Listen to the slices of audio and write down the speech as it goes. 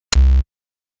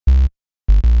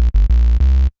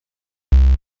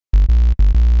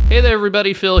Hey there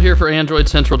everybody, Phil here for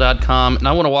AndroidCentral.com, and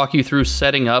I want to walk you through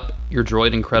setting up your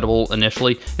Droid Incredible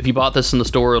initially. If you bought this in the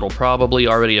store, it'll probably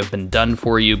already have been done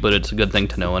for you, but it's a good thing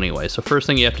to know anyway. So first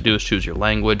thing you have to do is choose your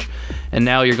language, and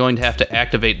now you're going to have to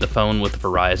activate the phone with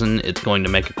Verizon. It's going to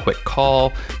make a quick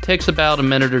call. Takes about a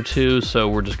minute or two, so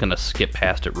we're just going to skip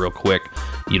past it real quick.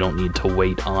 You don't need to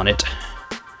wait on it.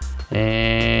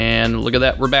 And look at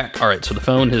that, we're back. All right, so the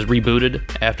phone has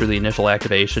rebooted after the initial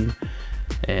activation,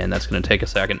 and that's going to take a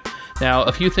second. Now,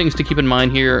 a few things to keep in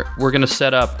mind here. We're going to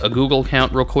set up a Google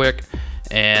account real quick,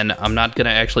 and I'm not going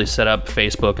to actually set up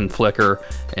Facebook and Flickr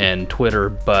and Twitter,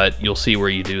 but you'll see where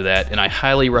you do that, and I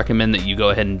highly recommend that you go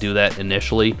ahead and do that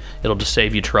initially. It'll just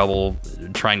save you trouble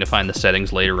trying to find the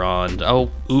settings later on.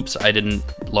 Oh, oops, I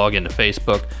didn't log into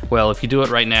Facebook. Well, if you do it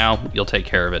right now, you'll take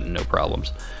care of it and no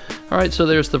problems. All right, so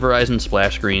there's the Verizon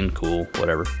splash screen. Cool,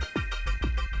 whatever.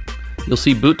 You'll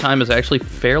see boot time is actually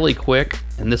fairly quick,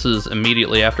 and this is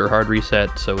immediately after a hard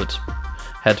reset, so it's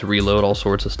had to reload all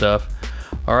sorts of stuff.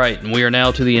 All right, and we are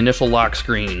now to the initial lock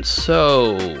screen.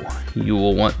 So you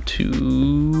will want to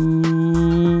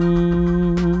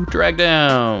drag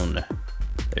down.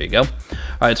 There you go. All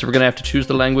right, so we're gonna have to choose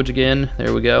the language again.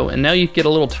 There we go. And now you get a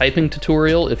little typing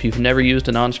tutorial. If you've never used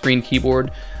an on-screen keyboard,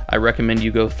 I recommend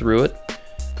you go through it.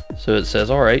 So it says,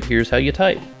 all right, here's how you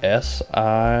type. S-I-M-P-L.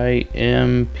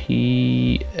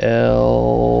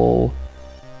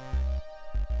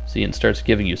 See, it starts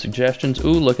giving you suggestions.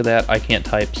 Ooh, look at that, I can't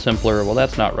type simpler. Well,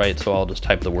 that's not right, so I'll just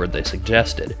type the word they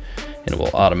suggested, and it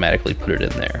will automatically put it in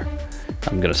there.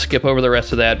 I'm gonna skip over the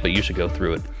rest of that, but you should go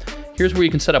through it. Here's where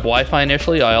you can set up Wi-Fi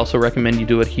initially. I also recommend you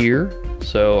do it here.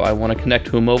 So I wanna connect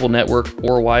to a mobile network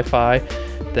or Wi-Fi.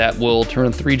 That will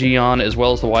turn 3G on as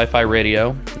well as the Wi-Fi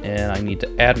radio, and I need to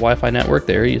add Wi-Fi network.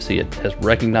 There, you see it has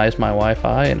recognized my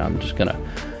Wi-Fi, and I'm just gonna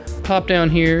pop down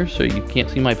here so you can't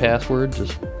see my password.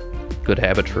 Just good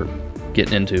habit for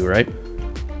getting into, right?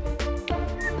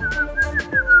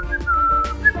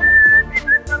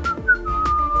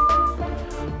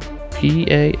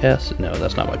 P-A-S, no,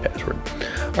 that's not my password.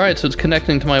 All right, so it's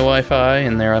connecting to my Wi-Fi,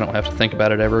 and there I don't have to think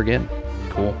about it ever again.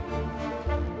 Cool.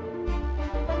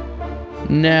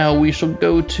 Now we shall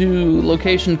go to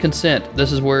location consent.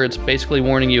 This is where it's basically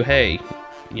warning you, hey,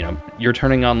 you know, you're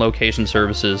turning on location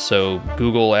services, so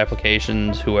Google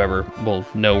applications, whoever, will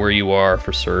know where you are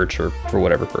for search or for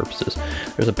whatever purposes.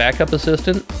 There's a backup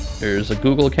assistant. There's a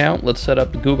Google account. Let's set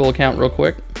up the Google account real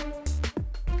quick.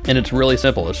 And it's really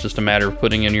simple. It's just a matter of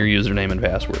putting in your username and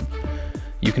password.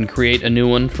 You can create a new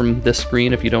one from this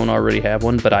screen if you don't already have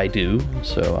one, but I do.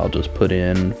 So I'll just put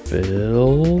in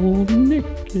Phil Nickinson.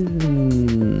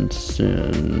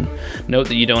 Note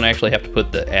that you don't actually have to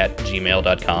put the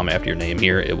 @gmail.com after your name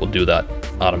here. It will do that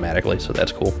automatically, so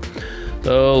that's cool.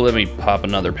 So let me pop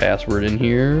another password in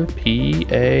here.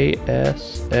 P-A-S-S.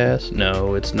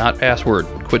 No, it's not password.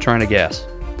 Quit trying to guess.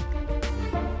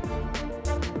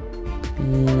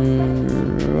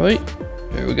 Right,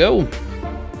 there we go.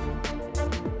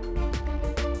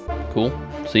 Cool.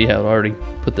 See how it already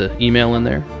put the email in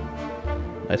there?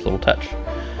 Nice little touch.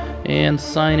 And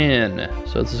sign in.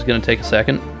 So this is going to take a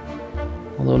second,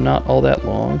 although not all that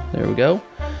long. There we go.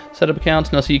 Set up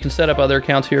accounts. Now, so you can set up other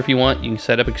accounts here if you want. You can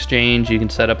set up Exchange. You can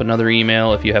set up another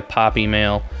email if you have pop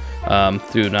email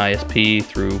through an ISP,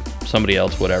 through somebody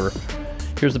else, whatever.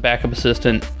 Here's the backup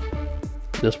assistant.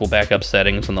 This will back up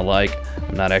settings and the like.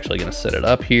 I'm not actually going to set it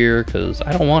up here because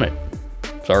I don't want it.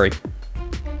 Sorry.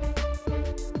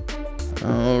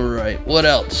 All right, what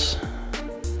else?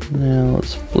 Now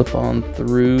let's flip on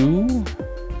through.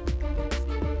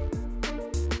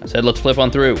 I said let's flip on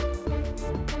through.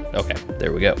 Okay,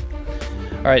 there we go.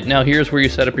 All right, now here's where you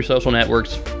set up your social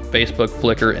networks, Facebook,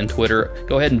 Flickr, and Twitter.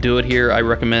 Go ahead and do it here, I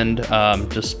recommend,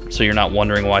 just so you're not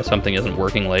wondering why something isn't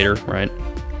working later, right?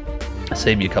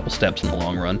 Save you a couple steps in the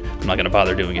long run. I'm not gonna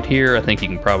bother doing it here. I think you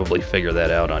can probably figure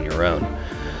that out on your own.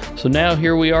 So now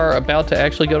here we are about to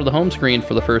actually go to the home screen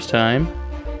for the first time.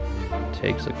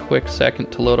 Takes a quick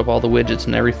second to load up all the widgets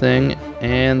and everything,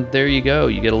 and there you go.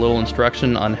 You get a little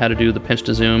instruction on how to do the pinch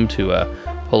to zoom to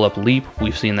pull up Leap.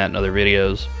 We've seen that in other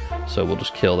videos, so we'll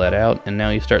just kill that out, and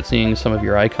now you start seeing some of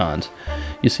your icons.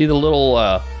 You see the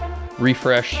little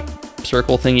refresh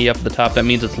circle thingy up at the top? That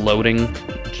means it's loading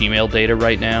Gmail data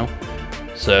right now.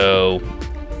 So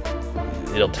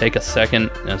it'll take a second.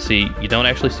 Now see, you don't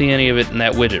actually see any of it in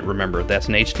that widget. Remember, that's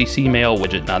an HTC Mail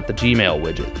widget, not the Gmail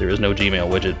widget. There is no Gmail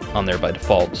widget on there by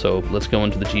default. So let's go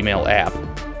into the Gmail app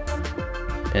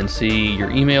and see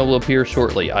your email will appear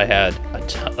shortly. I had a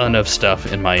ton of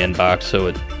stuff in my inbox, so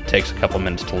it takes a couple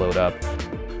minutes to load up.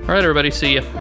 All right, everybody, see ya.